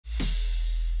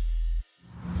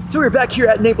So we're back here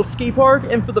at Naples Skate Park,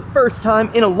 and for the first time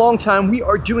in a long time, we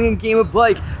are doing a game of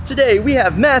bike. Today we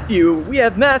have Matthew.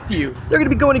 They're going to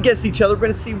be going against each other. We're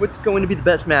going to see what's going to be the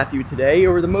best Matthew today,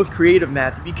 or the most creative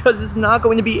Matthew, because it's not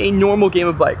going to be a normal game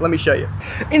of bike. Let me show you.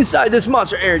 Inside this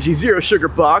Monster Energy Zero Sugar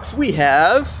box, we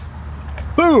have,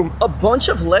 boom, a bunch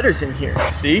of letters in here.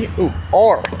 See? Ooh,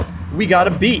 R. We got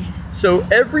a B. So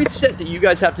every set that you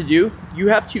guys have to do, you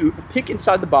have to pick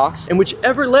inside the box, and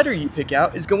whichever letter you pick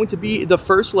out is going to be the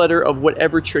first letter of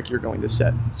whatever trick you're going to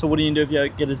set. So what do you do if you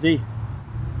get a Z?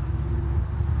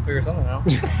 Figure something out.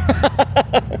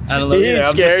 I don't know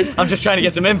either. I'm just trying to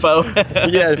get some info.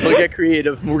 Yeah, we'll get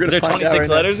creative. We're gonna. Is there 26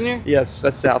 letters in here? Yes,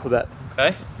 that's the alphabet.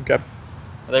 Okay. Okay.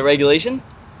 Are they regulation?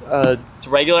 It's a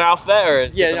regular alphabet, or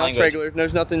it's yeah, no, it's regular.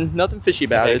 There's nothing fishy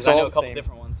about it. It's all the same.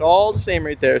 Different ones. It's all the same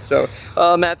right there. So,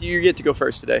 Matthew, you get to go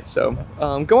first today. So,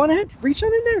 go on ahead, reach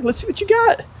on in there. Let's see what you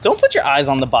got. Don't put your eyes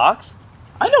on the box.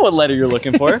 I know what letter you're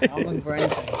looking for. I'm looking for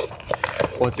anything.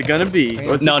 What's it gonna be?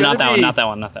 No, not that one. Not that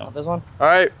one. Not that one. This one? All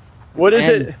right. What is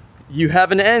N. it? You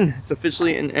have an N. It's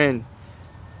officially an N.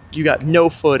 You got no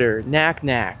footer, knack,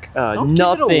 Don't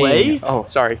nothing. give it away. Oh,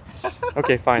 sorry.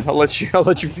 Okay, fine. I'll let you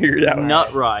figure it out.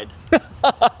 Nut ride.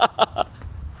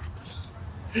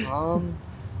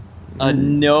 A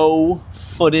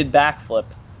no-footed backflip.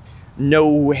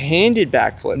 No-handed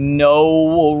backflip.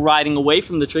 No riding away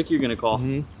from the trick you're gonna call.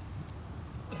 Mm-hmm.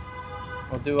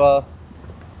 We'll do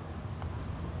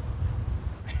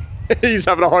He's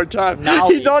having a hard time.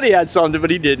 Nollie. He thought he had something, but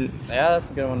he didn't. yeah, that's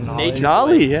a good one. Nollie.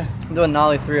 Nollie, yeah. I'm doing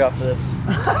Nollie 3 off of this.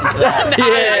 Yeah.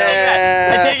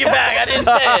 I take it back. I didn't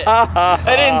say it.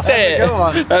 I didn't say it. Good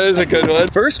one. That is a good one.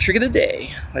 First trick of the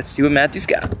day. Let's see what Matthew's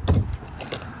got.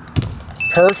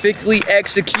 Perfectly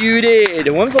executed.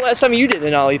 When was the last time you did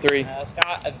an Ollie 3?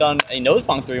 Scott, I've done a nose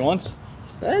bong 3 once.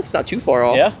 That's not too far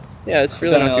off. Yeah? Yeah, it's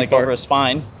really Done not it, too like, far. over a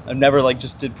spine. I've never like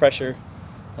just did pressure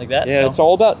like that. Yeah, so. it's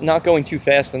all about not going too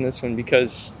fast on this one,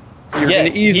 because you're going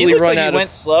to he easily looked run like out he of...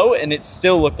 went slow, and it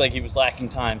still looked like he was lacking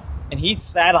time. And he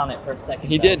sat on it for a second.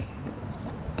 He did.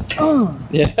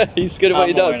 Yeah, he's good at what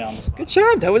he does. Good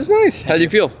job. That was nice. How do you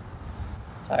feel?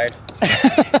 Tired.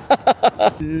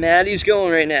 Matty's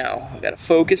going right now. I got to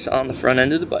focus on the front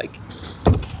end of the bike.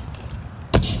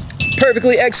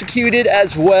 Perfectly executed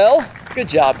as well. Good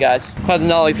job, guys. How did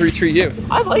Nollie 3 treat you?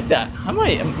 I like that. I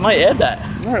might add that.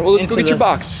 All right, well, let's go get your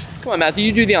box. Come on, Matthew,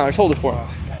 you do the honors. Hold it for me.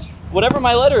 Whatever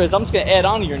my letter is, I'm just going to add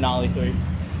on to your Nollie 3.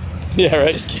 Yeah,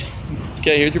 right. Just kidding.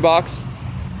 Okay, here's your box.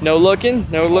 No looking,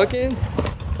 no looking.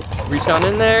 Reach on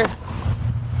in there.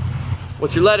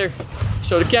 What's your letter?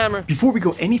 Show the camera. Before we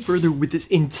go any further with this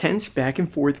intense back and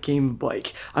forth game of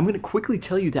bike, I'm going to quickly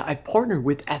tell you that I've partnered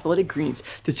with Athletic Greens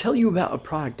to tell you about a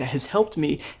product that has helped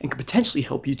me and could potentially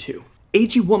help you too.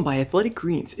 AG1 by Athletic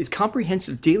Greens is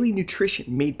comprehensive daily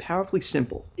nutrition made powerfully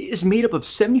simple. It is made up of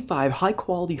 75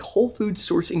 high-quality whole food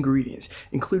source ingredients,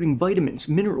 including vitamins,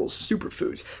 minerals,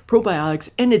 superfoods, probiotics,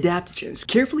 and adaptogens,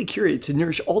 carefully curated to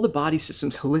nourish all the body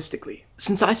systems holistically.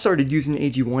 Since I started using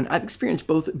AG1, I've experienced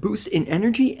both a boost in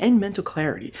energy and mental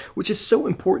clarity, which is so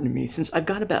important to me since I've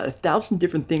got about 1,000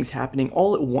 different things happening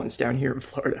all at once down here in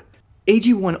Florida.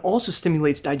 AG1 also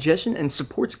stimulates digestion and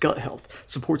supports gut health,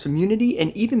 supports immunity,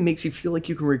 and even makes you feel like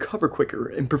you can recover quicker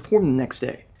and perform the next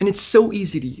day. And it's so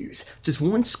easy to use. Just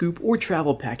 1 scoop or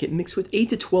travel packet mixed with 8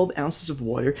 to 12 ounces of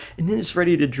water, and then it's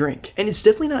ready to drink. And it's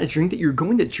definitely not a drink that you're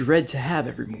going to dread to have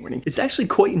every morning. It's actually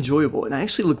quite enjoyable, and I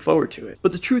actually look forward to it.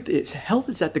 But the truth is, health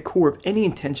is at the core of any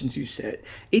intentions you set.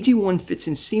 AG1 fits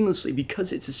in seamlessly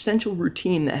because it's an essential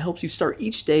routine that helps you start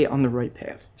each day on the right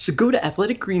path. So go to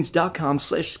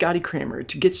athleticgreens.com/ScottyCranmer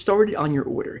to get started on your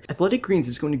order. Athletic Greens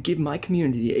is going to give my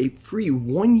community a free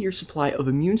 1-year supply of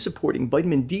immune-supporting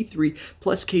vitamin D3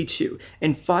 plus K2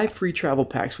 and 5 free travel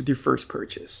packs with your first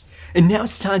purchase. And now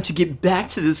it's time to get back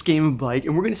to this game of bike,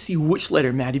 and we're going to see which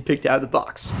letter Matty picked out of the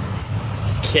box.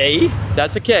 K?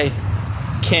 That's a K.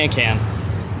 Can.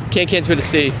 Can's with a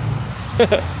C.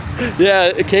 Yeah,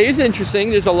 a K is interesting.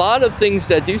 There's a lot of things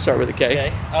that do start with a K.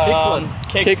 Okay.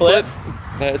 Kickflip.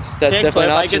 That's definitely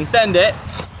an I option. can send it.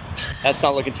 That's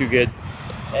not looking too good.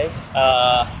 Okay.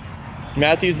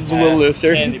 Matthew's is a little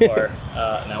looser. Candy bar.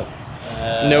 No.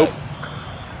 Nope.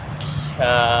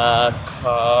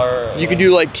 Car. You could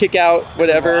do like kick out,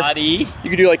 whatever. Body. You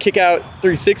could do like kick out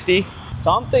 360.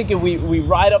 So I'm thinking we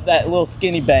ride up that little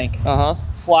skinny bank.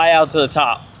 Fly out to the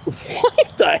top.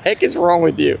 What the heck is wrong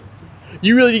with you?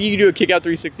 You really think you can do a kick out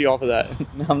 360 off of that?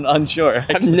 I'm unsure.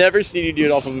 I've never seen you do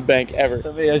it off of a bank ever.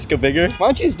 So maybe I should go bigger. Why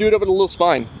don't you just do it over the little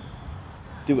spine?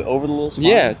 Do it over the little spine?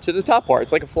 Yeah, to the top part.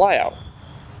 It's like a fly out.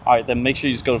 All right, then make sure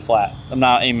you just go to flat. I'm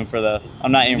not aiming for the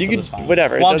spine.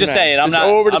 Whatever. Well, I'm just saying. I'm not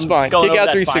over the I'm spine. going Kick over out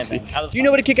that 360. spine thing. Do you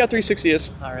know what a kick out 360 is?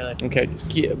 Not really. Okay,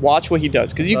 just watch what he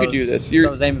does, because you could do this. That's what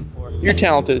I was aiming for. You're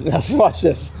talented enough. Watch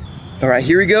this. All right,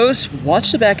 here he goes.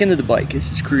 Watch the back end of the bike.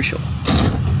 This is crucial.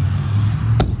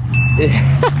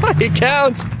 It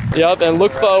counts. Yep, and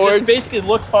look forward. Just basically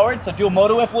look forward. So do a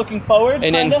motor whip looking forward.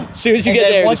 And kinda. then as soon as you And get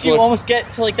then there, once just you look. almost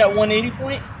get to like that 180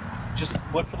 point, just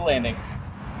look for the landing.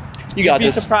 You got You'd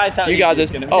be this. surprised how you easy got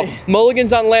it's this. gonna be. Oh,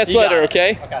 mulligan's on last You got letter, it.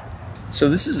 okay? Okay. So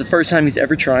this is the first time he's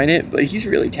ever trying it, but he's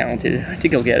really talented. I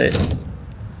think he'll get it.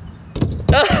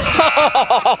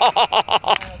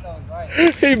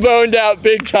 He boned out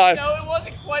big time. No, it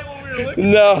wasn't quite what we were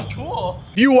looking No. for. Cool.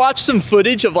 If you watch some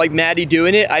footage of like Matty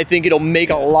doing it, I think it'll make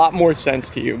a lot more sense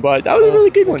to you. But that was a really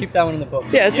good one. Keep that one in the book.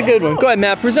 Yeah, it's a good one. Go ahead,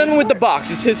 Matt. Present him with the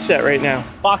box. It's his set right now.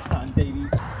 Box time, baby.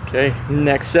 Okay,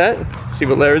 next set. See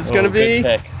what Laird's gonna be.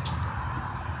 Good pick.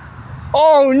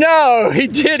 Oh no, he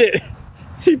did it.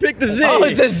 He picked the Z. Oh,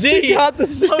 it's a Z. He got the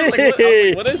Z. I was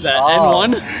like, what is that?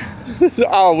 N1?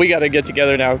 Oh, we gotta get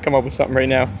together now. Come up with something right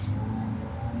now.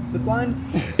 Zip line?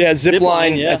 Yeah, zip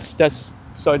line. yeah. That's.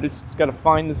 So I just gotta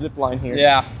find the zip line here.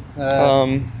 Yeah.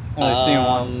 Um. I've seen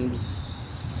one.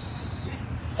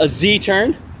 A Z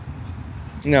turn?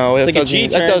 No, It's that like a doesn't- G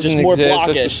that turn, doesn't just more exist.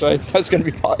 That's, blockish. just like, that's gonna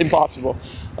be impossible.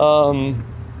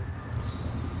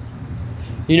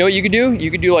 You know what you could do?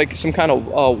 You could do like some kind of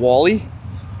wally,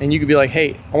 and you could be like,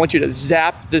 "Hey, I want you to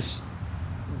zap this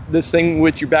thing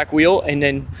with your back wheel, and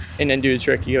then do the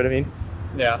trick." You know what I mean?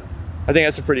 Yeah. I think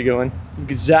that's a pretty good one. You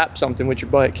could zap something with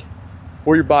your bike,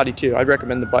 or your body too. I'd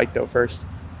recommend the bike though first.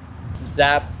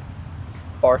 Zap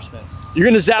Barshman. You're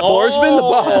gonna zap Horseman the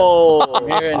bike? Oh!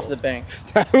 Here into the bank.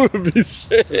 That would be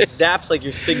sick. So zap's like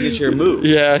your signature move.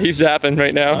 Yeah, he's zapping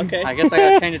right now. Okay. I guess I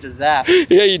gotta change it to Zap.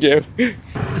 Yeah, you do.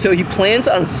 So he plans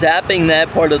on zapping that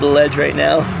part of the ledge right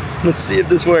now. Let's see if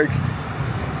this works.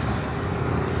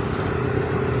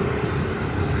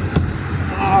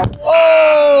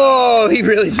 Oh, he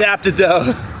really zapped it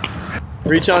though.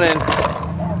 Reach on in.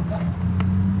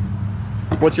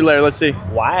 What's your layer? Let's see.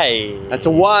 Why? That's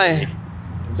a Y.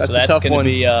 That's a tough gonna one.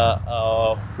 Be,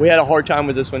 We had a hard time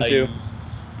with this one too.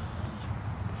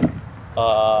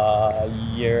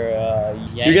 You're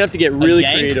You're gonna have to get really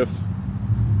creative.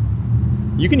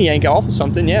 You can yank off of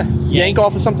something, yeah. Yank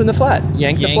off of something to flat.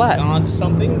 Yank to flat. onto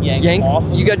something. Yank off.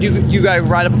 Of You got to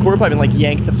ride up a quarter pipe and like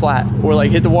yank to flat, or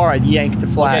like hit the wall ride, yank to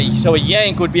flat. Okay, so a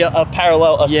yank would be a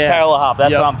parallel parallel hop.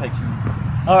 That's what I'm picturing.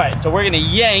 All right, so we're gonna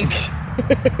yank.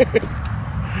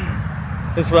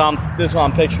 This is what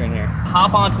I'm picturing here.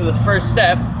 Hop onto the first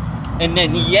step, and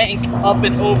then yank up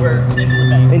and over into the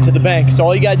bank. Into the bank. So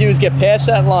all you gotta do is get past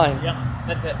that line. Yep,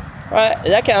 that's it. All right,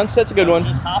 that counts. That's a good one.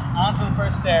 Just hop onto the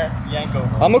first stair, yank over.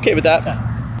 I'm okay with that. Okay.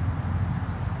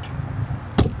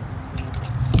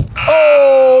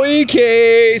 Oh,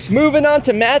 E-case. Moving on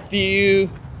to Matthew.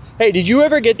 Hey, did you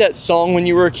ever get that song when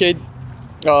you were a kid?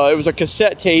 It was a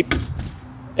cassette tape,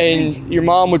 and your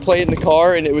mom would play it in the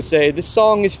car, and it would say, "This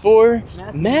song is for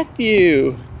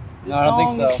Matthew." No, I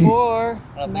don't think so. For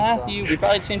I don't think Matthew. We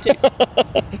probably the same tape.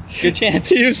 Good chance.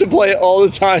 He used to play it all the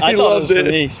time. I He thought it loved was for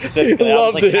me specifically. He I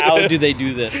was loved like, it. how do they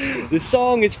do this? This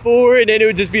song is for, and then it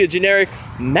would just be a generic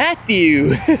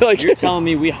Matthew. Like You're telling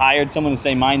me we hired someone to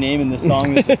say my name in this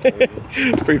song? This is crazy.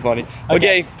 it's pretty funny.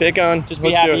 Okay, pick on. Just be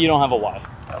Let's do happy it. you don't have a Y.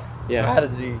 I Yeah. had a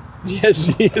Z. Yeah,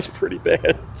 Z is pretty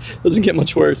bad. Doesn't get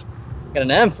much worse. Got an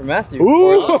M for Matthew.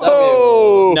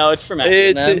 Ooh! No, it's for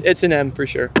Matthew. It's an M for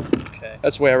sure. Okay.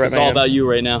 That's the way I write It's my all M's. about you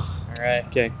right now. All right.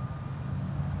 Okay.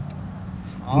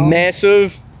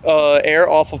 Massive air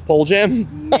off of pole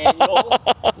jam. Manual.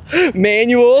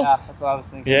 Manual. Yeah, that's what I was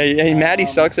thinking. Yeah, Matty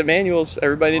sucks at manuals.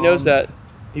 Everybody knows that.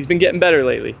 He's been getting better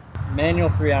lately. Manual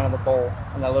 3 out of the bowl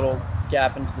and that little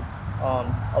gap into the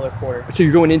other quarter. So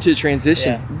you're going into the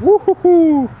transition. Yeah.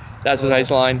 Woohoo! That's a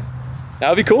nice line. That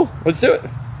would be cool. Let's do it.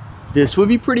 This would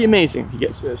be pretty amazing if he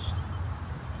gets this.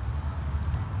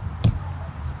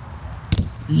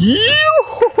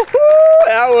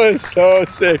 That was so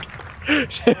sick.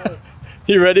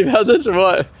 You ready about this or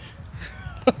what?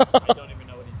 I don't even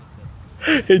know what he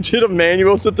just did. He did a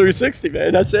manual to 360,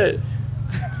 man. That's it.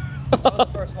 That was the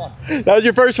first one. That was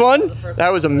your first one? first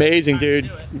That was amazing, dude.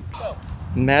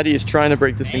 Matty is trying to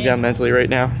break this thing down mentally right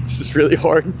now. This is really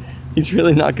hard. He's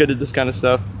really not good at this kind of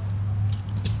stuff.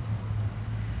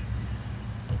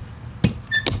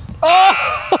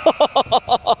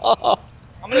 Oh!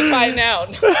 I'm gonna try it now.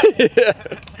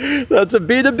 Yeah. That's a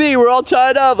B to B. We're all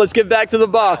tied up. Let's get back to the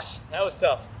box. That was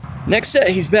tough. Next set,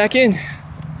 he's back in.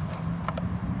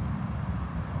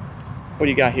 What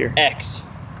do you got here? X.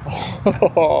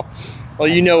 Oh, Well,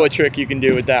 you know what trick you can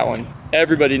do with that one.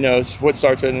 Everybody knows what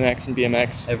starts with an X in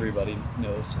BMX. Everybody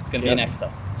knows it's going to be an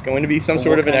X-up. It's going to be some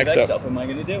sort of an X-up. What kind of X-up am I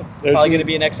going to do? Probably going to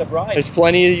be an X-up ride. There's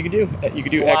plenty that you can do. You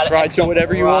can do X rides or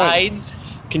whatever you want.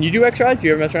 Can you do X rides?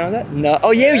 You ever mess around with that? No.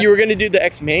 Oh yeah, you were going to do the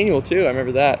X manual too. I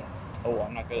remember that. Oh,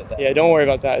 I'm not good at that. Yeah, don't worry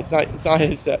about that. It's not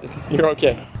his set. You're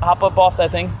okay. Hop up off that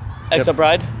thing, X-up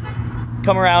ride.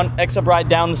 Come around, X-up ride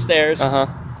down the stairs.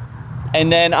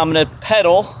 And then I'm going to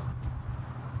pedal.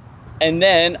 And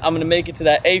then I'm gonna make it to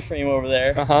that A-frame over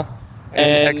there.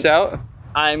 And X out.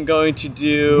 I'm going to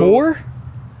do more.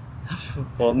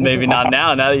 Well, maybe not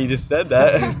now. Now that you just said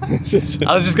that,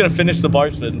 I was just gonna finish the bar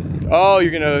spin. Oh,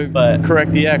 you're gonna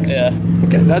correct the X. Yeah.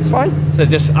 Okay, that's fine. So I'm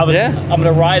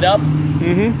gonna ride up,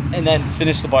 and then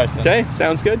finish the bar spin. Okay,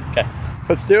 sounds good. Okay,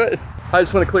 let's do it. I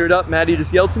just want to clear it up. Matty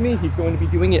just yelled to me. He's going to be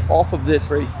doing it off of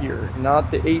this right here, not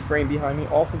the A-frame behind me.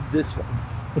 Off of this one.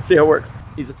 Let's see how it works.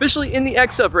 He's officially in the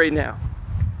X-up right now.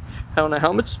 I don't know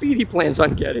how much speed he plans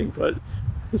on getting, but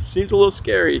it seems a little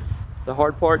scary. The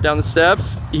hard part down the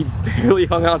steps, he barely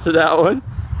hung on to that one.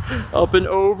 Up and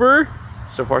over.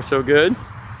 So far, so good.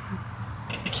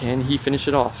 Can he finish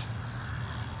it off?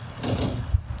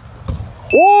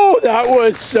 Oh, that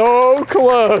was so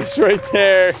close right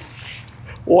there.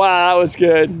 Wow, that was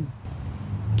good.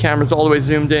 Camera's all the way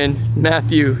zoomed in.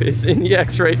 Matthew is in the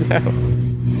X right now.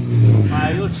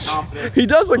 He looks confident. He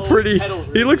does look pretty.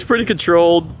 He looks pretty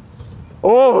controlled.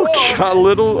 Oh, got a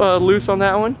little loose on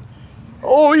that one.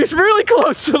 Oh, he's really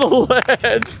close to the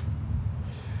ledge.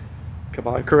 Come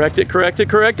on, correct it, correct it,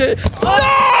 correct it.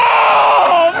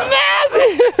 Oh,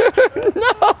 Matthew!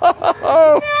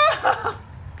 No!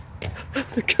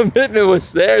 The commitment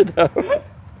was there, though.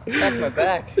 Back my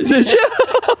back. Did you?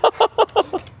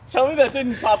 Tell me that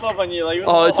didn't pop up on you. Like,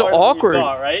 oh, it's so awkward.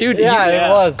 Thought, right? Dude, yeah, it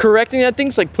was. Correcting that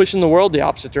thing's like pushing the world the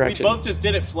opposite direction. We both just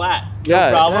did it flat. Yeah.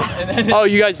 No problem. And then oh,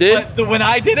 you guys did? When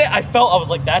I did it, I was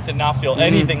like, that did not feel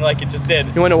anything like it just did.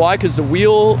 You wanna know why? Because the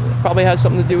wheel probably has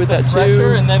something to do with that too.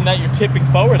 Pressure, and then that you're tipping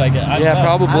forward, I guess. Yeah,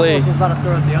 probably. I almost was about to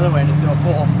throw it the other way and just do a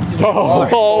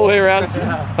full. All the way around.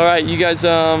 Yeah. All right, you guys,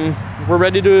 we're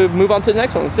ready to move on to the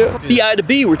next one. Let's do it. BI to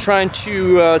B, we're trying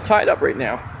to tie it up right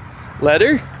now.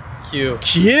 Letter? Q.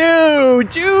 Q,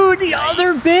 dude, the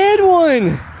other bad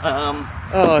one.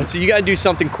 Oh, so you gotta do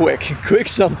something quick. Quick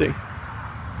something.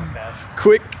 Okay.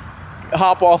 Quick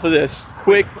hop off of this.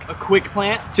 Quick. A quick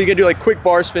plant? So you gotta do like quick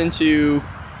bar spin to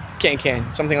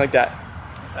can, something like that.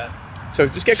 Okay. So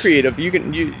just get creative.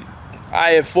 I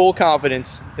have full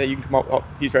confidence that you can come up. Oh,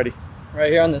 he's ready.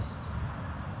 Right here on this.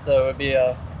 So it would be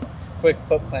a quick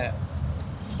foot plant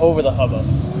over the hubba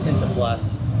into flat.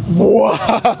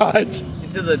 What?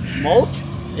 Into the mulch?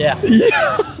 Yeah.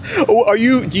 Yeah. Oh,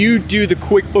 do you do the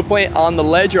quick foot plant on the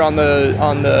ledge or on the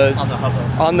hubba?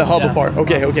 On the hubba Yeah. part.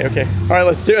 Okay. All right,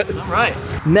 let's do it. All right.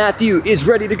 Matthew is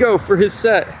ready to go for his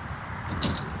set.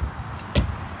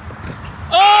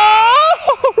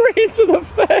 Oh! Right into the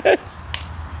fence.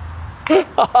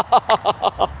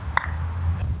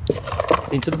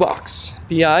 Into the box.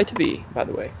 BI to B, by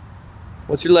the way.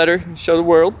 What's your letter? Show the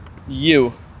world.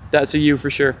 U. That's a U for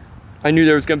sure. I knew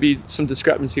there was going to be some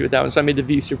discrepancy with that one, so I made the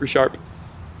V super sharp.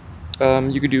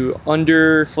 You could do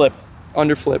under flip.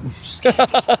 Under flip.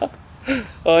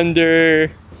 under.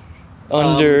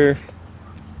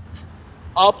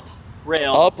 Up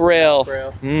rail. Up rail.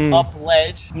 Up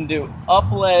ledge. I'm gonna do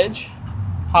up ledge.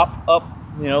 Hop up,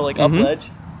 like up ledge.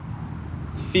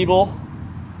 Feeble.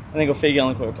 And then go fakie on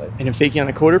the quarter pipe. And then fakie on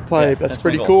the quarter pipe. Yeah, that's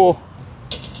pretty my cool.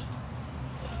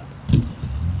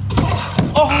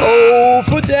 Oh,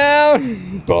 foot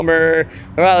down. Bummer.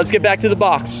 All right, let's get back to the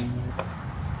box.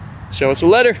 Show us a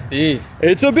letter. B.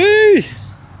 It's a B.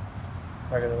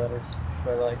 Regular letters. That's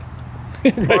what I like.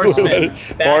 Bar spin.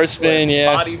 Bar spin,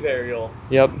 yeah. Body varial.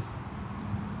 Yep.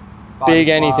 Body Big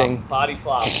flop. anything. Body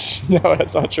flop. No,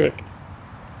 that's not a trick.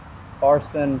 Bar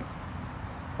spin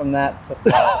from that to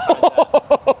flat.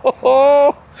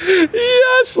 Oh,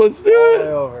 yes, let's do All the it.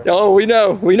 way over. Oh, we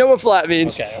know what flat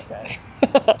means. Okay.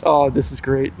 Oh, this is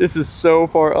great. This is so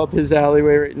far up his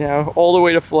alleyway right now, all the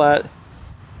way to flat.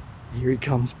 Here he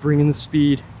comes, bringing the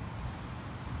speed.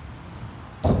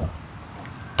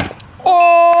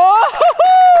 Oh,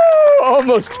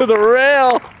 almost to the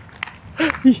rail.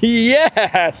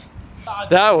 Yes.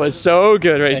 That was so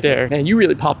good right there. Man, you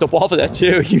really popped up off of that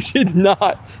too. You did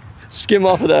not skim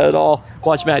off of that at all.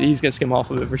 Watch Matty, he's gonna skim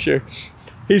off of it for sure.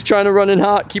 He's trying to run in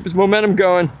hot, keep his momentum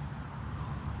going.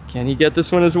 Can he get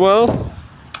this one as well? Boom!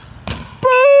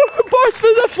 Bar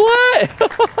spin the flat!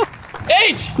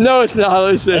 H! No, it's not.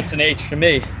 Let's see. That's an H for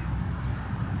me. H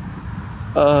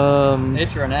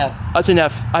or an F? That's an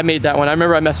F. I made that one. I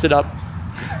remember I messed it up.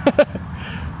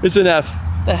 It's an F.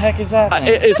 The heck is that?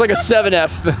 It's like a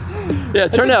 7F. Yeah,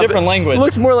 That's turn a out. different language. It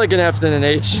looks more like an F than an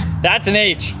H. That's an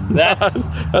H.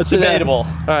 That's debatable.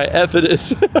 All right, F it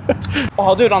is. Oh,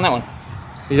 I'll do it on that one.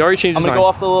 He already changed his I'm mind. gonna go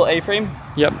off the little A-frame.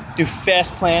 Yep. Do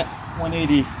fast plant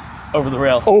 180 over the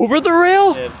rail. Over the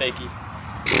rail? Yeah, fakie.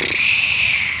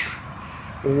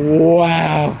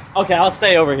 Wow. Okay, I'll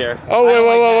stay over here. Oh,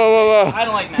 whoa. I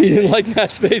don't like Matt. He didn't like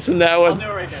that space in that I'll one. do it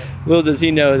right here. Little does he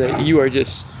know that you are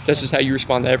just, that's just how you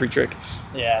respond to every trick.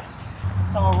 Yes.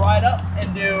 So I'm gonna ride up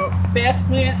and do fast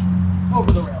plant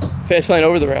over the rail. Fast plant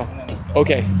over the rail.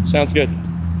 Okay, sounds good.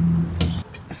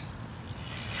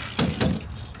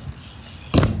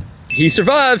 He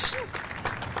survives.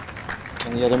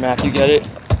 Can the other Matthew get it?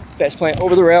 Fast plant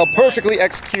over the rail, perfectly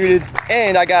executed,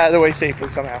 and I got out of the way safely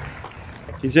somehow.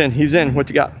 He's in. What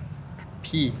you got?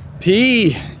 P.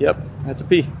 P. Yep, that's a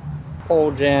P.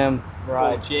 Pole jam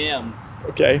ride. Ride jam.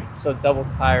 Okay. So double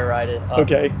tire ride it up.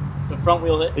 Okay. So front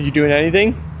wheel hit. Are you doing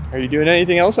anything? Are you doing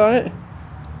anything else on it?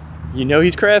 You know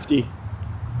he's crafty.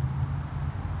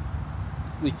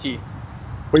 ET.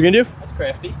 What are you gonna do? That's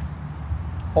crafty.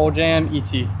 Pole jam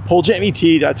ET. Pole jam ET,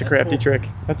 that's a crafty trick.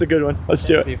 That's a good one. Let's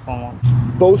do That'd be it. a fun one.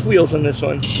 Both wheels on this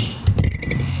one.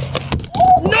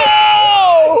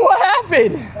 No! What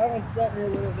happened? That one sent me a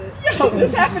little bit. Yo,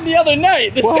 this happened the other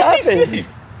night. The What same happened? thing.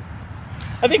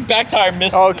 I think back tire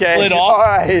missed, Okay. slid off. All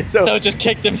right. So it just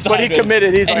kicked him but sideways. he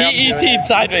committed. He's and like, he I'm doing ET'd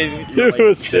sideways. it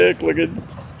was sick looking.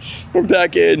 We're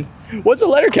back in. What's the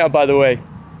letter count, by the way?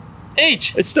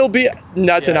 H. It's still B. No,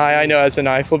 that's an I. I know that's an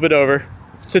I. Flip it over.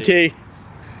 It's a T.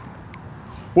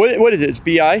 What is it? It's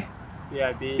B-I?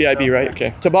 BIB. B-I-B, right?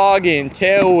 Okay. Toboggan,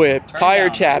 tail whip, tire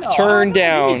tap, turn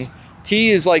down. T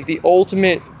is like the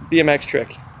ultimate BMX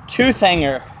trick. Tooth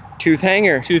hanger. Tooth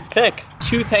hanger. Toothpick.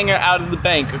 Tooth hanger out of the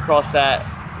bank across that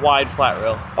wide flat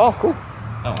rail. Oh, cool.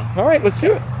 That one. All right, let's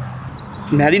do it.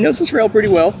 Matty knows this rail pretty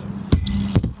well.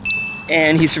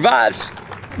 And he survives.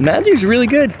 Matthew's really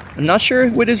good. I'm not sure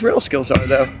what his rail skills are,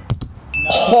 though. No.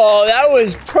 Oh, that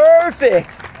was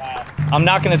perfect. Wow. I'm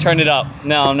not going to turn it up.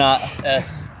 No, I'm not.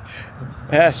 S.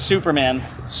 S. Superman.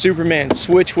 Superman.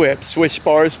 Switch whip. Switch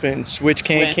bar spin. Switch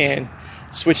can.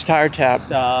 Switch tire tap.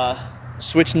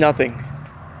 Switch nothing.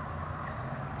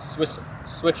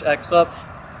 Switch X up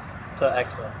to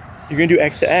X up. You're going to do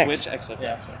X to X. Switch X up.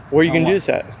 Yeah. Where are you going to do this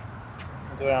at?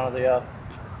 I'll do it out of the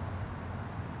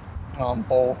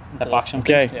bowl. That box jump.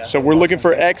 Okay, Yeah. so we're looking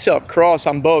for X up, cross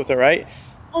on both, all right?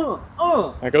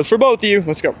 That goes for both of you.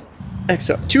 Let's go. X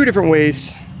up, 2 different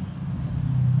ways.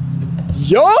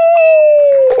 Yo!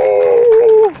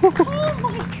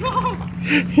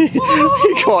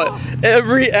 He caught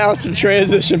every ounce of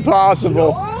transition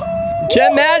possible.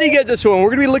 Can Matty get this one? We're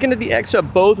gonna be looking at the X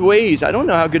up both ways. I don't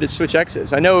know how good his switch X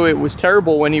is. I know it was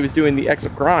terrible when he was doing the X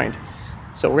up grind.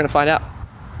 So we're gonna find out.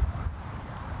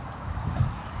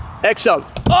 X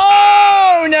up.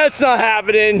 Oh, that's not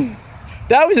happening.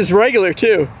 That was his regular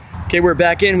too. Okay, we're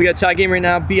back in. We got a tie game right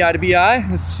now, BI to BI.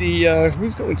 Let's see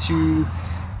who's going to,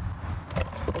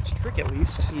 let's trick at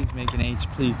least. Please make an H,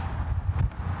 please.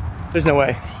 There's no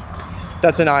way.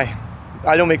 That's an I.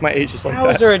 I don't make my H's like How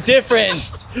that. is there a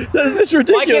difference? That's ridiculous.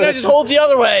 Why can't I just hold the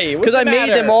other way? Because I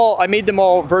made them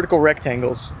all vertical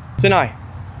rectangles. It's an I.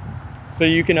 So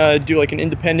you can do like an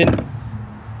independent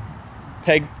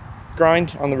peg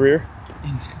grind on the rear.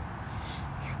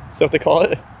 Is that what they call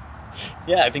it?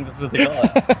 Yeah, I think that's what they call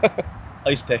it.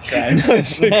 Ice pick grind.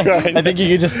 Ice pick grind. I think you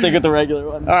could just stick with the regular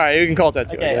one. All right, you can call it that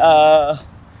too. Okay, I guess.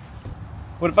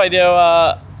 what if I do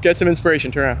Get some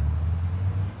inspiration, turn around.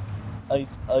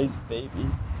 ice baby?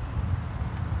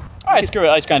 All right, screw it,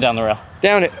 ice grind down the rail.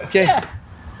 Down it, okay. Yeah.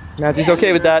 Matthew's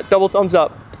okay with that. Double thumbs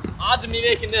up. Odds of me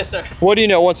making this are... What do you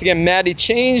know? Once again, Matty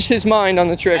changed his mind on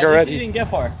the trick At least already. you didn't get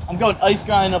far. I'm going ice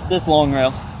grind up this long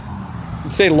rail.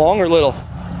 Say long or little?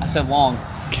 I said long,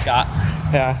 Scott.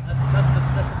 Yeah.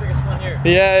 That's the biggest one here.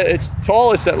 Yeah, it's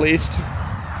tallest at least.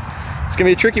 It's gonna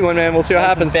be a tricky one, man. We'll see what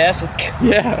happens. Fast.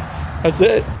 Yeah, that's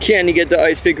it. Can you get the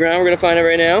ice pick ground? We're gonna find out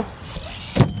right now.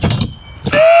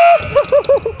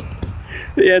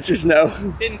 The answer's no.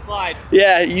 Didn't slide.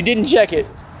 Yeah, you didn't check it.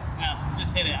 No,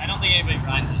 just hit it. I don't think anybody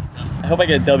grinds it. No. I hope I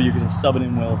get a W because I'm subbing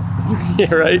in Will.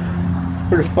 Yeah, right?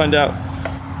 We're gonna find out.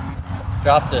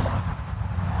 Dropped it.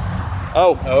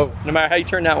 Oh, no matter how you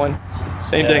turn that one,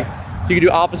 same thing. So you can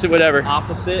do opposite whatever.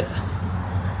 Opposite.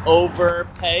 Over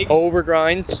pegs. Over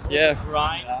grinds, yeah.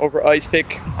 Grind. Over ice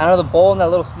pick. Out of the bowl in that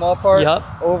little small part.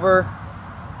 Yup. Over.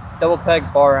 Double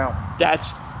peg bar out.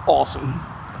 That's awesome.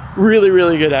 Really,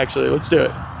 really good actually. Let's do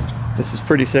it. This is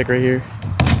pretty sick right here.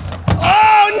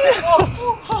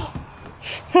 Oh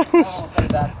no!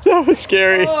 That was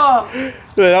scary. Oh.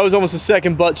 That was almost a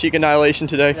second butt cheek annihilation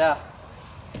today. Yeah.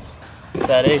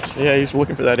 That H. Yeah, he's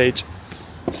looking for that H.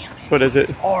 What is it?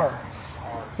 R.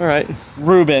 All right.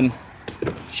 Reuben.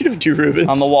 You don't do Rubens.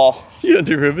 On the wall. You don't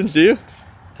do Rubens, do you?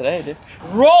 Today I did.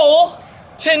 Roll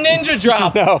to ninja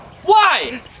drop. No.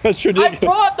 Why? That's I ridiculous.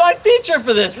 brought my feature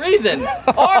for this reason.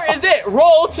 R is it.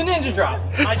 Roll to ninja drop.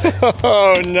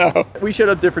 Oh no. We showed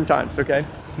up different times, okay?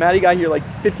 Matty got here like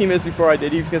 15 minutes before I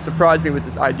did. He was gonna surprise me with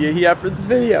this idea he had for this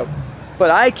video. But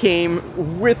I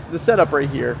came with the setup right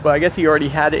here, but I guess he already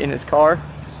had it in his car.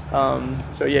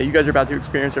 So yeah, you guys are about to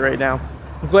experience it right now.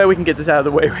 I'm glad we can get this out of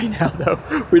the way right now though.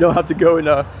 We don't have to go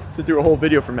and sit through a whole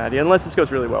video for Matty. Unless this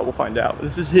goes really well, we'll find out.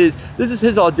 This is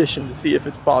his audition to see if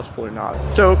it's possible or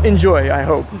not. So enjoy, I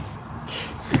hope.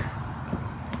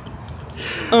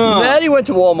 Matty went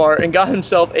to Walmart and got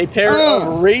himself a pair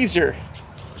of Frazier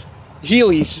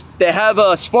Heelys. They have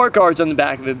spark guards on the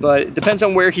back of it, but it depends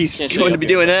on where he's going to be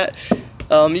doing that.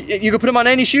 You can put them on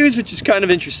any shoes, which is kind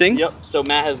of interesting. Yep, so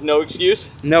Matt has no excuse.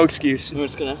 No excuse. We're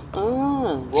just gonna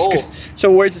roll. So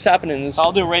where's this happening? This,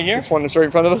 I'll do it right here. this one that's right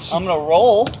in front of us? I'm gonna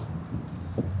roll.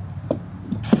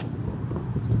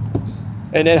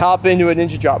 And then hop into a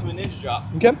ninja drop. To a ninja drop.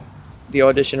 Okay. The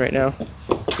audition right now.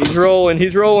 He's rolling,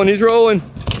 he's rolling, he's rolling.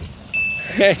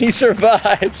 And he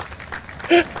survives.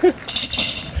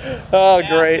 Oh,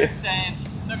 Yeah, great. They're saying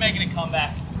they're making a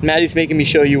comeback. Matty's making me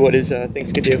show you what his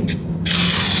things can do.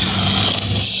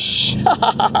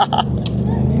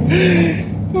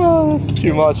 Oh, this is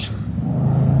too much.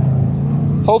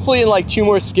 Hopefully in like 2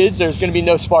 more skids, there's gonna be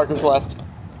no sparkles left.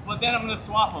 But then I'm gonna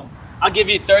swap them. I'll give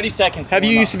you 30 seconds. Have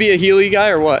you used to be a Healy guy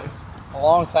or what? A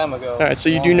long time ago. All right, so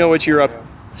you do know what you're up.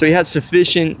 So he has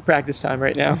sufficient practice time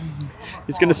right now.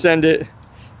 He's gonna send it.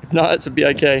 If not, it's a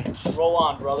BIK. Roll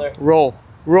on, brother. Roll,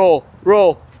 roll,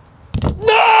 roll.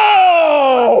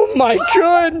 No! My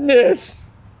goodness!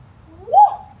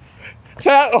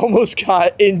 That almost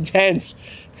got intense.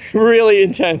 Really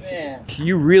intense. Man.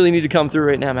 You really need to come through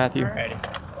right now, Matthew. Ready.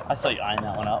 I saw you eyeing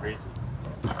that one up.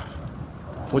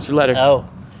 What's your letter?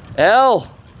 L. L.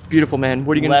 Beautiful, man.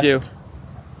 What are you gonna do?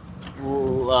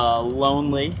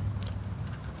 Lonely.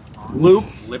 Loop.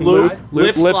 Lip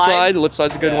Lip slide. Lip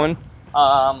slide's a good one.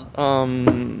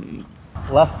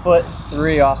 Left foot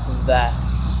 3 off of that.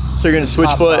 So you're gonna switch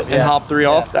Hop, foot hop, and yeah. hop 3 Yeah,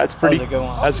 off. That's pretty. that was a good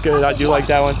one. That's good. I do like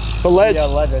that one. The ledge. Yeah,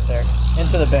 ledge right there.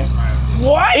 Into the bank.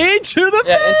 What? Into the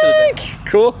Yeah, into the bank.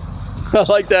 Cool. I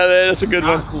like that, man. That's a good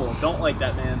Not one. cool. Don't like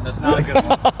that, man. That's not a good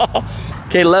one.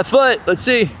 Okay, left foot. Let's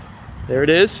see. There it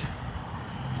is.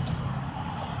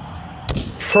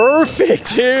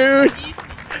 Perfect, dude.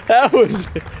 That was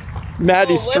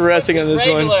Matty's Oh, stressing on left this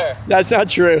foot's one. regular. That's not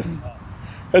true.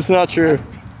 That's not true.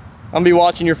 I'm gonna be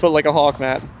watching your foot like a hawk,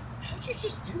 Matt. How'd you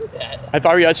just do that? If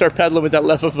I were you, I'd start pedaling with that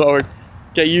left foot forward.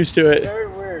 Get used to it. Very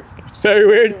weird. It's very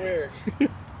weird. Weird.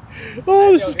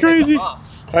 Oh, this is crazy. All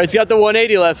right, he's got the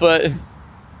 180 left foot.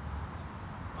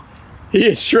 He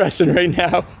is stressing right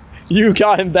now. You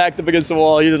got him backed up against the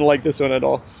wall. He didn't like this one at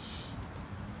all.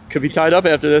 Could be tied up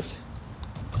after this.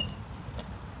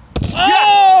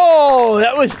 Oh,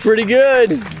 that was pretty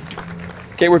good.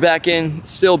 Okay, we're back in.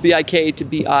 Still BIK to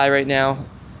BI right now.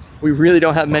 We really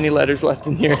don't have many letters left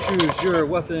in here. Choose your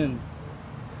weapon.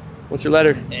 What's your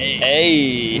letter?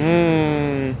 Hey.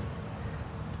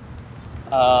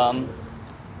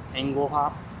 Angle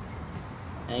hop.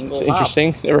 Angle It's hop.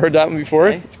 interesting. Never heard that one before.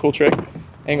 Okay. It's a cool trick.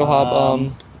 Angle hop.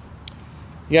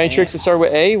 You got any tricks that start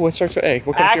with A? What starts with A?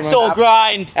 What comes to your Axle mind?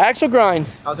 grind. Axle grind.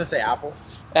 I was gonna say apple.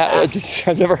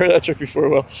 I've never heard that trick before,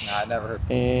 Will. Nah, I never heard.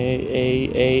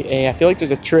 A. I feel like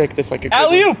there's a trick that's like a good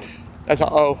Alley-oop. one. That's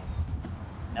not, oh.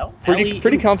 No.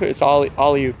 Pretty confident it's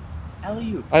alley-oop.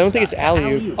 Alley-oop. I don't think it's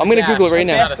alley-oop. alley-oop. I'm gonna Google it right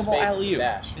now. Basketball alley-oop.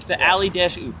 It's an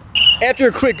alley-dash-oop. After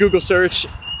a quick Google search,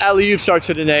 alley-oop starts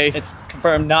with an A. It's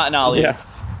confirmed not an alley-oop.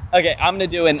 Yeah. Okay, I'm gonna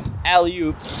do an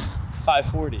alley-oop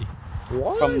 540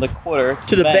 from the quarter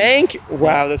To the bank?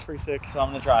 Wow, that's pretty sick. So I'm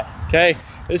gonna try. Okay,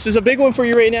 this is a big one for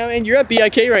you right now, and you're at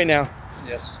BIK right now.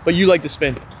 Yes. But you like to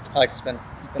spin. I like to spin.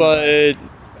 But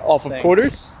off of Thing.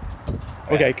 quarters?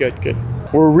 Okay, good.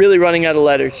 We're really running out of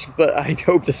letters, but I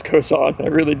hope this goes on. I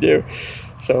really do.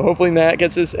 So hopefully Matt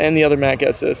gets this and the other Matt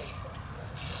gets this.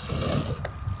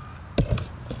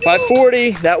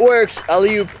 540, that works.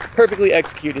 Alley-oop, perfectly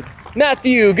executed.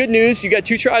 Matthew, good news. You got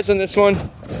 2 tries on this one.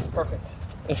 Perfect.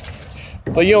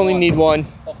 But you only need one.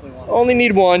 Hopefully one. Only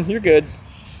need one. You're good.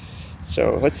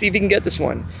 So let's see if he can get this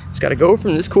one. It's got to go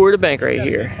from this quarter to bank right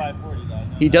here. 540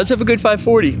 though. He does have a good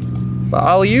 540. But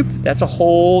alley-oop, that's a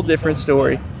whole different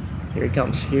story. Here he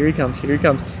comes. Here he comes. Here he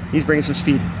comes. He's bringing some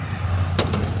speed.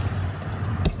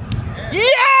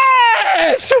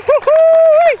 Yes!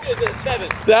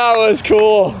 That was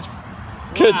cool.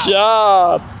 Good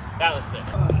job. That was sick.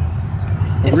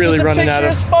 It's really just running out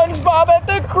of SpongeBob at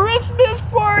the Christmas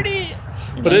party.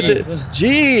 What is it?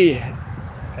 G.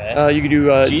 Okay. You can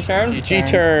do G-turn?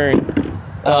 G-turn.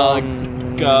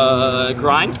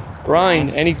 Grind? Grind.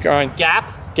 Any grind.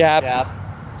 Gap? Gap.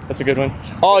 That's a good one.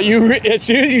 Oh, as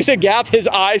soon as you said gap, his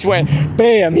eyes went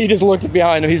bam. He just looked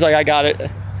behind him. He's like, I got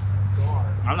it.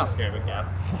 I'm not scared of a gap.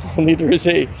 Neither is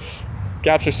he.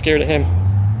 Gaps are scared of him.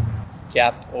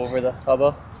 Gap over the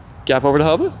hubba. Gap over the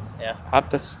hubba? Yeah.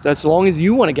 That's as long as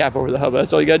you want to gap over the hubba.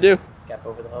 That's all you gotta do. Gap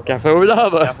over the hubba. Gap over the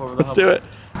hubba. Gap over the Let's do it.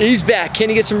 He's back. Can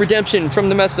he get some redemption from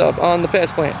the mess up on the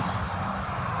fast plant?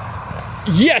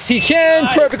 Yes, he can.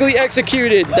 Nice. Perfectly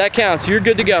executed. That counts. You're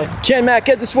good to go. Can Matt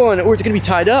get this one, or is it gonna be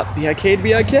tied up? BIK to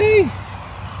BIK.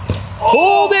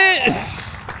 Hold it.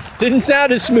 Didn't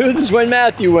sound as smooth as when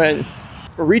Matthew went.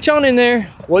 Reach on in there.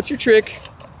 What's your trick?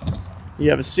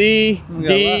 You have a C,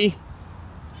 D,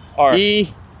 R.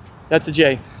 E. That's a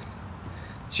J.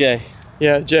 J.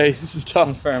 Yeah, J. This is tough.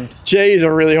 Confirmed. J is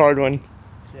a really hard one.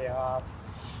 J-hop.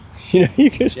 You know,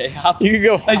 you could. J-hop. You could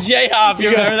go. A J-hop.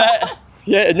 You remember that?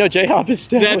 Yeah, no, J-hop is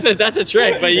still. That's a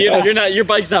trick, but you're not. Your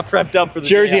bike's not prepped up for the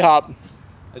Jersey hop.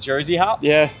 A Jersey hop?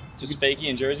 Yeah. Just fakey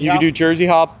and Jersey You hop? can do Jersey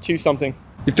hop to something.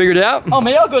 You figured it out? Oh,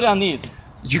 maybe I'll go down these.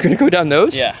 You're gonna go down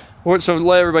those? Yeah. So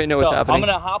let everybody know what's happening. I'm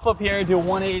gonna hop up here and do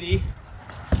 180.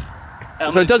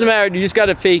 So it doesn't matter. You just got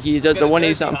to fakey. The 180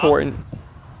 is not important.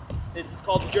 This is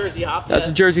called the Jersey hop. That's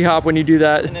a Jersey hop when you do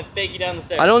that. And then fakey down the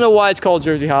stairs. I don't know why it's called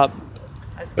Jersey hop.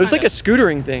 It was like a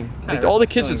scootering thing. Like all the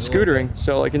kids did scootering,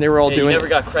 so like, and they were all doing it. You never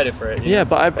got credit for it. Yeah,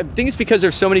 but I think it's because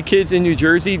there's so many kids in New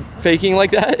Jersey faking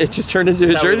like that. It just turned into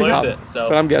a Jersey hop. That's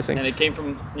what I'm guessing. And it came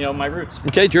from my roots.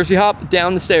 Okay, Jersey hop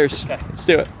down the stairs. Okay. Let's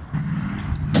do it.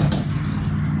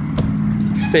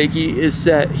 Fakey is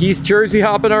set. He's Jersey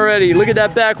hopping already. Look at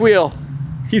that back wheel.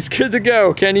 He's good to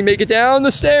go. Can he make it down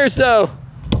the stairs though?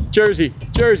 Jersey,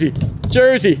 Jersey,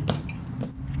 Jersey.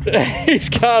 He's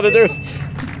got it. There's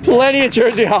plenty of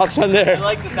Jersey hops on there. I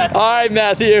like that. All right,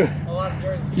 Matthew. A lot of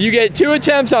jerseys. You get 2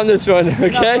 attempts on this one, okay?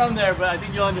 I'm not from there, but I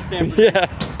think you'll understand. Yeah.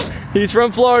 He's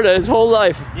from Florida his whole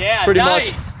life. Yeah, pretty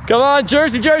nice. much. Come on,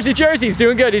 Jersey, Jersey, Jersey. He's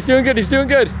doing good. He's doing good. He's doing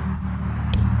good.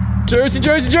 Jersey,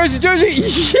 Jersey, Jersey,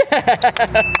 Jersey.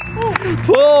 Yeah.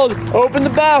 Pulled. Open the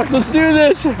box. Let's do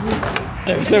this.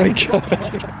 There we go.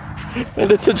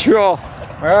 And it's a draw.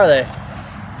 Where are they?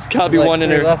 It's gotta be one in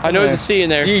there. I know there's a C in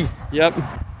there. C. Yep.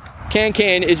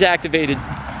 Can is activated.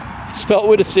 Spelt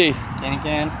with a C.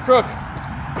 Can. Crook.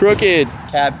 Crooked.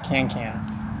 Cab can.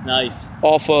 Nice.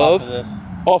 Off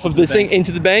of this thing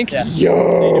into the bank. Yeah.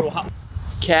 Yo.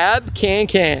 Cab can.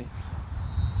 Cab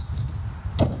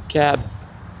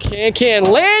can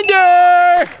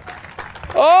lander.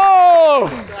 Oh.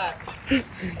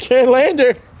 Can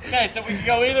lander. Okay, so we can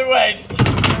go either way. Just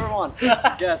Number one.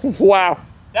 Yes. Wow.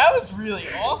 that was really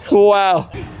awesome. Wow.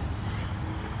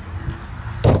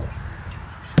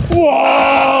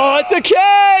 Whoa, it's a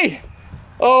K!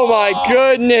 Oh my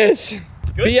goodness.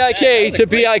 Good BIK to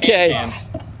BIK. can.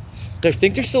 I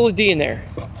think there's still a D in there.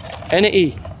 And an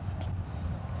E.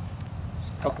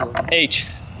 H.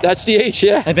 That's the H,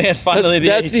 yeah. I think that's finally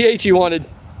That's the H you wanted.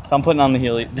 So I'm putting on the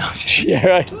heel. No. Yeah,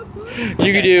 right.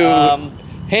 You can do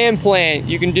hand plant.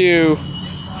 You can do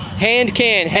hand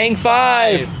can. Hang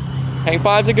five. Hang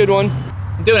five's a good one.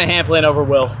 I'm doing a hand plant over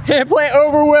Will. Hand plant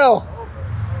over Will.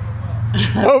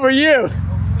 Over you.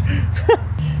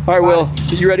 All right, Will.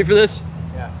 Are you ready for this?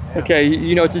 Yeah. Okay,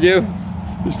 you know what to do.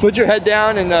 Just put your head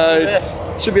down and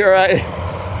it should be all right.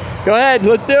 Go ahead,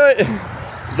 let's do it.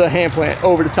 The hand plant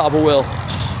over the top of Will.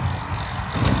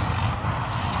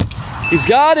 He's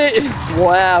got it.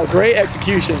 Wow, great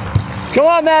execution. Come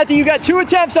on, Matthew, you got 2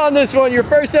 attempts on this one. Your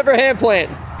first ever hand plant.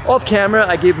 Off camera,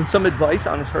 I gave him some advice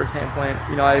on his first hand plant.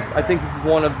 You know, I think this is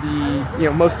one of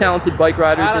the most talented bike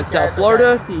riders in South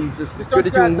Florida. He's just good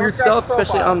at doing weird stuff,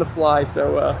 especially on the fly.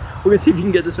 So we're gonna see if he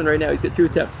can get this one right now. He's got 2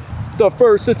 attempts. The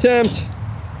first attempt.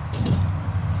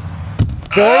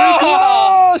 Very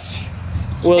close.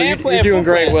 Will, you're doing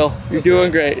great, Will. You're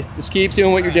doing great. Just keep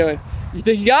doing what you're doing. You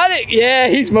think you got it? Yeah,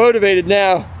 he's motivated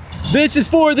now. This is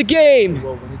for the game.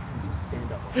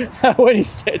 When he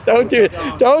stand, don't do it.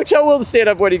 Don't tell Will to stand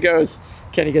up when he goes.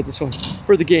 Can he get this one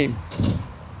for the game?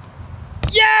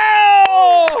 Yeah!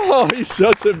 Oh, he's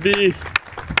such a beast.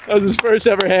 That was his first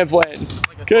ever hand plant.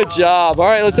 Good job. All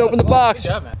right, let's open the box.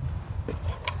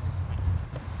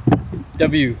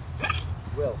 W.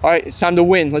 All right, it's time to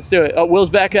win. Let's do it. Oh, Will's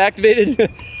back activated.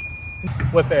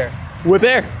 Whip air. Whip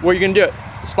air. Where are you gonna do it?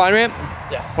 Spine ramp?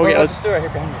 Yeah. Okay, let's do it right here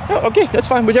behind you. Oh, okay, that's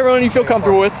fine. Whichever one you feel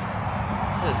comfortable with.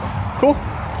 Cool.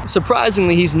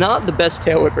 Surprisingly, he's not the best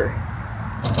tail whipper.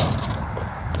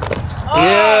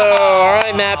 Yeah, all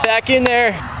right, Matt, back in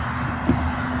there.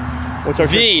 What's our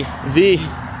V? V.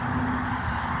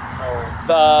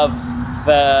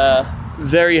 Very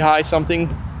Very high something.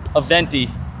 a venti.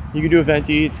 You can do a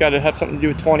venti. It's got to have something to do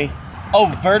with 20. Oh,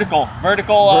 vertical.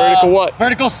 Vertical what?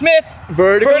 Vertical Smith.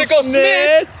 Vertical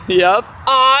Smith. Yep.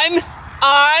 On.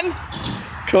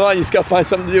 Come on, you just got to find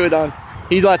something to do it on.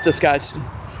 He left us, guys.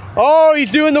 Oh,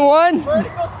 he's doing the one.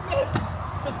 Vertical Smith.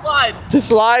 To slide. To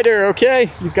slider, okay.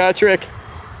 He's got a trick.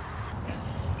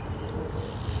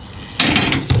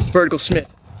 Vertical Smith.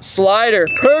 Slider,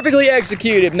 perfectly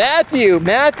executed. Matthew.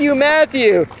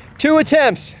 2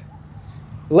 attempts.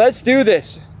 Let's do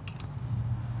this.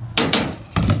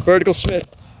 Vertical Smith.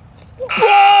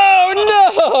 Oh,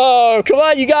 no! Come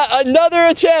on, you got another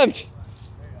attempt.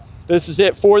 This is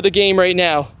it for the game right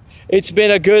now. It's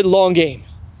been a good long game.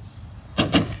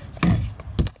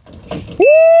 Woo!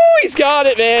 He's got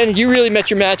it, man. You really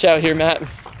met your match out here, Matt.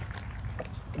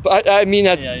 I mean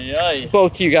that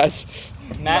both to you guys.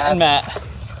 Matt and Matt.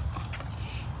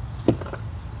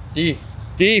 D.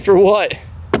 D for what?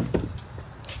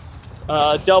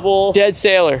 Double. Dead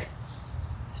sailor.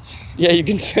 Yeah, you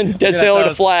can send dead sailor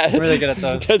to flat. Really good at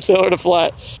those. Dead sailor to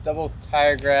flat. Double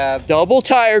tire grab. Double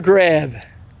tire grab.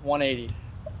 180.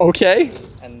 Okay.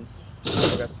 And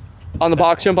On the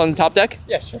box jump on the top deck?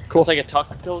 yeah, sure. Cool. It's like a tuck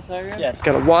double tire. Yeah.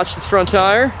 Gotta watch this front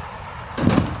tire.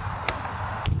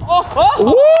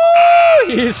 Oh.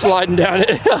 Woo! He's sliding down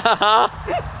it.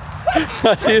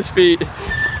 I see his feet.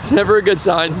 It's never a good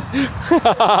sign.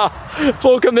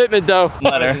 Full commitment though.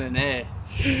 Letter. An A.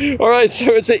 All right,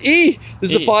 so it's an E.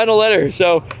 This is the final letter.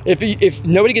 So if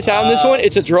nobody gets out on this one,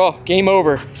 it's a draw. Game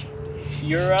over.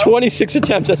 Euro. 26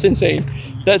 attempts. That's insane.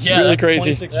 That's really crazy.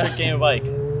 26 trick game of bike.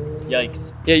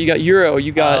 Yikes. Yeah, you got Euro.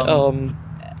 You got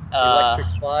Electric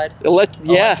slide. yeah.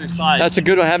 Electric slide. That's a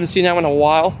good one. I haven't seen that one in a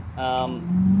while.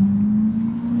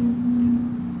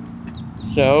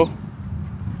 So,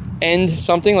 end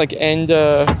something like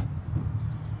ender,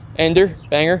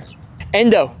 banger,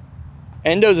 endo.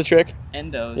 Endo's a trick.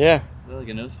 Endos. Yeah. Is that like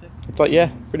a nose pick? It's like,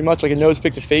 yeah, pretty much like a nose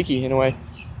pick to fakie in a way.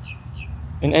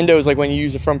 And endo is like when you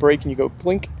use the front brake and you go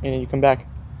blink and then you come back.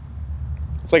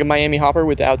 It's like a Miami hopper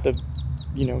without the,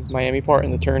 Miami part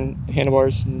and the turn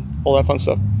handlebars and all that fun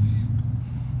stuff.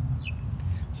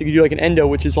 So you can do like an endo,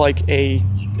 which is like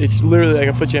it's literally like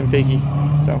a foot jam fakie.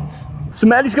 So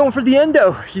Matty's going for the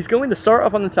endo. He's going to start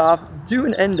up on the top, do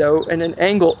an endo, and then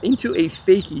angle into a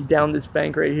fakie down this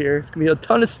bank right here. It's gonna be a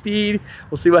ton of speed.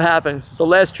 We'll see what happens. It's the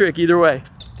last trick either way.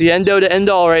 The endo to end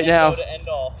all right now. Endo to end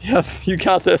all. Yep, you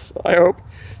got this, I hope.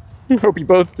 I hope you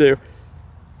both do.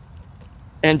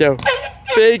 Endo.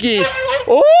 Fakie.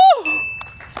 Oh!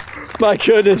 My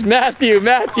goodness, Matthew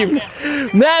wants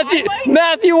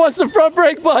the front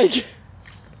brake bike.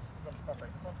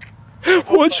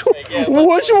 Which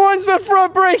one's the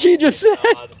front brake he just said?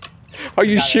 Are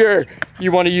you sure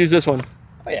you want to use this one?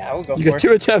 Oh yeah, we'll go You got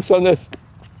 2 attempts on this.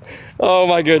 Oh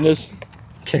my goodness.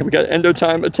 Okay, we got endo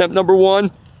time. Attempt number 1.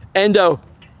 Endo.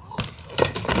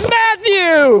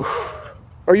 Matthew!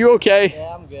 Are you okay?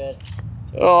 Yeah, I'm good.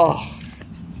 Oh.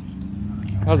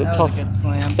 That was a tough. Good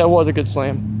slam. That was a good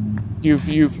slam. Do you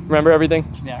remember everything?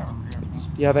 Yeah, I remember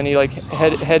everything. Do you have any like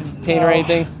head pain or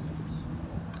anything?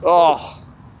 Oh.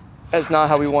 That's not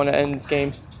how we want to end this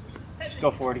game.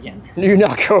 Go for it again. You're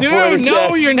not going for it again.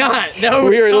 No, you're not. No,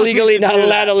 we are legally not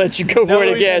allowed to let you go for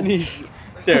it again.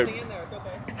 Dude.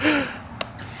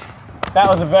 That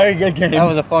was a very good game. That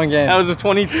was a fun game. That was a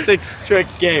 26 trick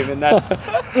game, and that's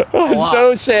I'm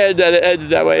so sad that it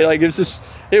ended that way. Like it was just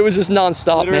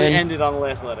nonstop, literally man. ended on the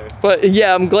last letter. But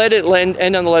yeah, I'm glad it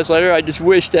ended on the last letter. I just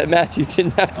wish that Matthew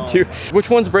didn't have to do. Which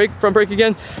one's front brake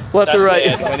again? Left or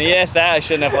right? When he asked that, I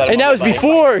shouldn't have let him. And that was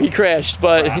before he crashed,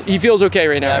 but he feels okay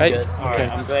right now, Yeah, I'm right? good. All right,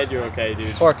 I'm glad you're okay,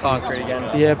 dude. Or concrete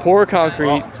again. Yeah, poor concrete.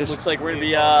 Well, Just looks like we're gonna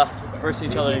be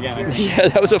versing each other again. yeah,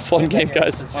 that was a fun game,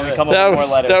 guys. When we come up with more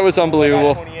letters. That was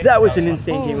unbelievable. That was an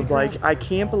insane game of bike. I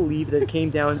can't believe that it came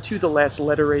down to the last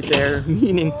letter right there.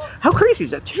 Meaning, how crazy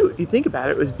is that too? If you think about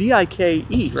it, it was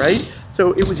B-I-K-E, right?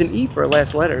 So it was an E for a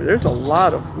last letter. There's a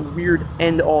lot of weird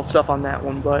end-all stuff on that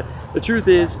one, but the truth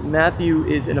is, Matthew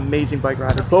is an amazing bike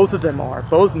rider. Both of them are.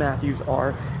 Both Matthews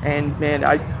are. And man,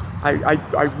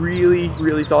 I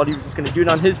really thought he was just going to do it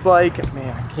on his bike.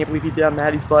 Man, I can't believe he did it on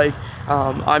Matty's bike.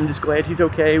 I'm just glad he's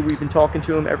okay. We've been talking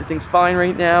to him. Everything's fine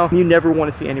right now. You never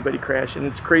want to see anybody crash, and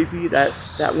it's crazy that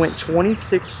that went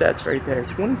 26 sets right there.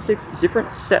 26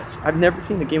 different sets. I've never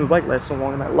seen a game of bike last so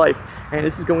long in my life, and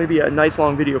this is going to be a nice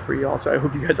long video for you all, so I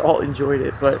hope you guys all enjoyed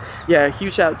it. But yeah,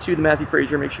 huge shout out to the Matty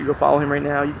Frazier. Make sure you go follow him right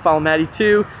now. You can follow Matty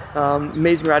too.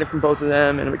 Amazing riding from both of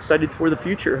them, and I'm excited for the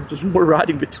future of just more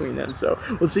riding between them. So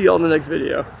we'll see you all in the next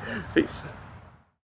video. Peace.